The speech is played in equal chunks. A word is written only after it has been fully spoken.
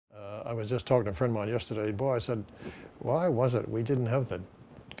I was just talking to a friend of mine yesterday. Boy, I said, why was it we didn't have the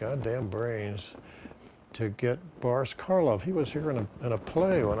goddamn brains to get Boris Karloff? He was here in a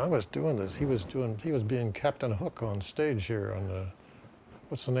play when I was doing this. He was being Captain Hook on stage here on the,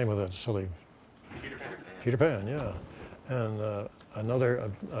 what's the name of that silly? Peter Pan. Peter Pan, yeah. And a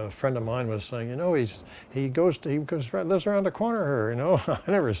friend of mine was saying, you know, he goes right, lives around the corner here, you know. I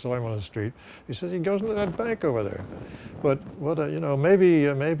never saw him on the street. He says he goes into that bank over there. But what you know, maybe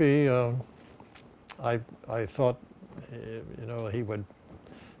I thought, you know, he would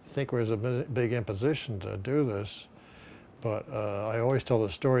think it was a big imposition to do this. But I always tell the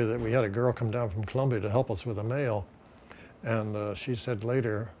story that we had a girl come down from Columbia to help us with the mail, and she said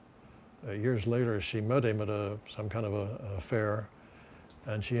later, years later, she met him at some kind of a fair,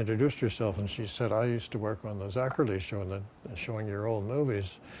 and she introduced herself, and she said, I used to work on the Zacherley show and showing your old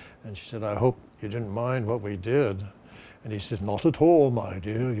movies. And she said, I hope you didn't mind what we did. And he said, not at all, my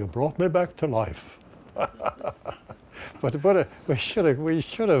dear, you brought me back to life. But we should have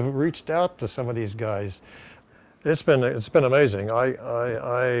reached out to some of these guys. It's been amazing.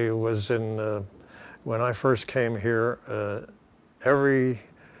 I was in, when I first came here, every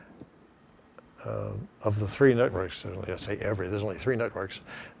of the three networks, let's say every, there's only three networks,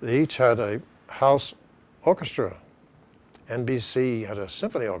 they each had a house orchestra. NBC had a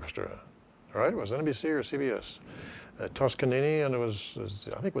symphony orchestra, right? It was NBC or CBS. Toscanini, and it was,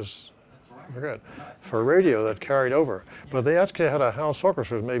 I think it was, I forget, for radio that carried over. But they actually had a house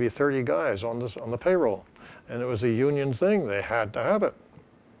orchestra with maybe 30 guys on the payroll. And it was a union thing, they had to have it.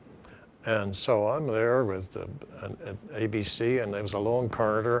 And so I'm there with an ABC, and there was a long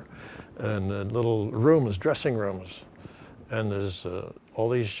corridor and little rooms, dressing rooms. And there's all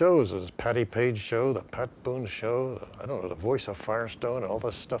these shows. There's Patty Page show, the Pat Boone show, I don't know, the Voice of Firestone, all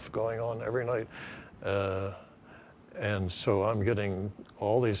this stuff going on every night. And so I'm getting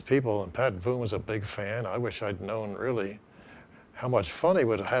all these people, and Pat Boone was a big fan. I wish I'd known really how much fun he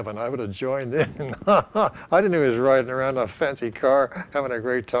would have, and I would have joined in. I didn't know he was riding around a fancy car, having a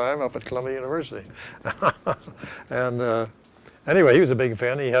great time up at Columbia University. And anyway, he was a big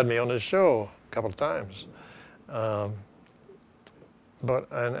fan. He had me on his show a couple of times.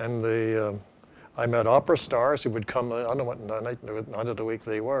 I met opera stars who would come, I don't know what night of the week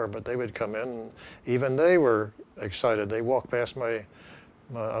they were, but they would come in. Even they were excited. They walked past I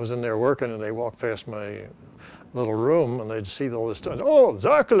was in there working, and they walked past my little room, and they'd see all this stuff. Oh,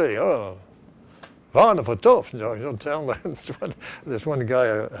 Zacherley, oh, wonderful stuff. You don't tell them. There's one guy,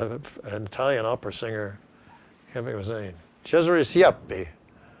 an Italian opera singer, I can't remember his name, Cesare Sciappi,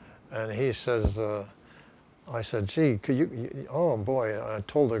 and he says, I said, gee, could you, oh boy, I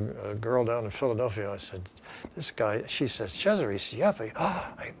told a girl down in Philadelphia, I said, this guy, she says, Cesare Sciappi,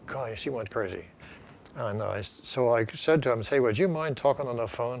 oh my God, she went crazy. And so I said to him, hey, would you mind talking on the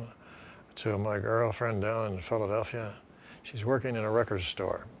phone to my girlfriend down in Philadelphia? She's working in a record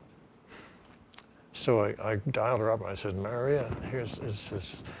store. So I dialed her up and I said, Maria, here's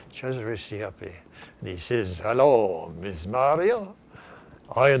this Cesare Sciappi. And he says, hello, Miss Maria.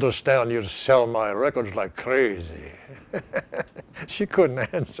 I understand you sell my records like crazy. She couldn't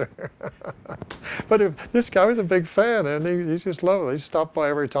answer. But this guy was a big fan, and he just loved it. He stopped by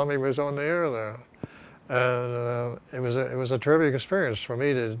every time he was on the air there. And it was a terrific experience for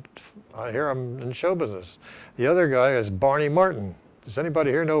me to hear him in show business. The other guy is Barney Martin. Does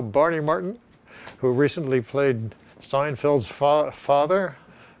anybody here know Barney Martin, who recently played Seinfeld's father?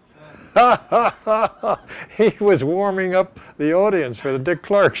 He was warming up the audience for the Dick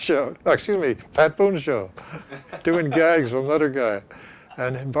Clark show, excuse me, Pat Boone show, doing gags with another guy.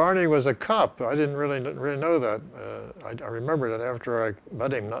 And Barney was a cop. I didn't really know that. I remembered it after I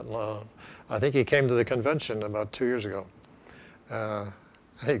met him not long. I think he came to the convention about 2 years ago.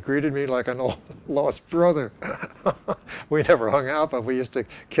 He greeted me like an old lost brother. We never hung out, but we used to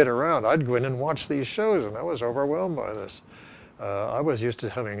kid around. I'd go in and watch these shows, and I was overwhelmed by this. I was used to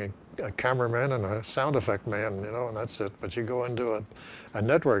having a cameraman and a sound effect man, you know, and that's it. But you go into a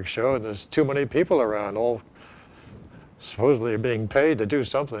network show, and there's too many people around, all supposedly being paid to do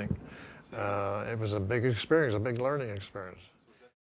something. It was a big experience, a big learning experience.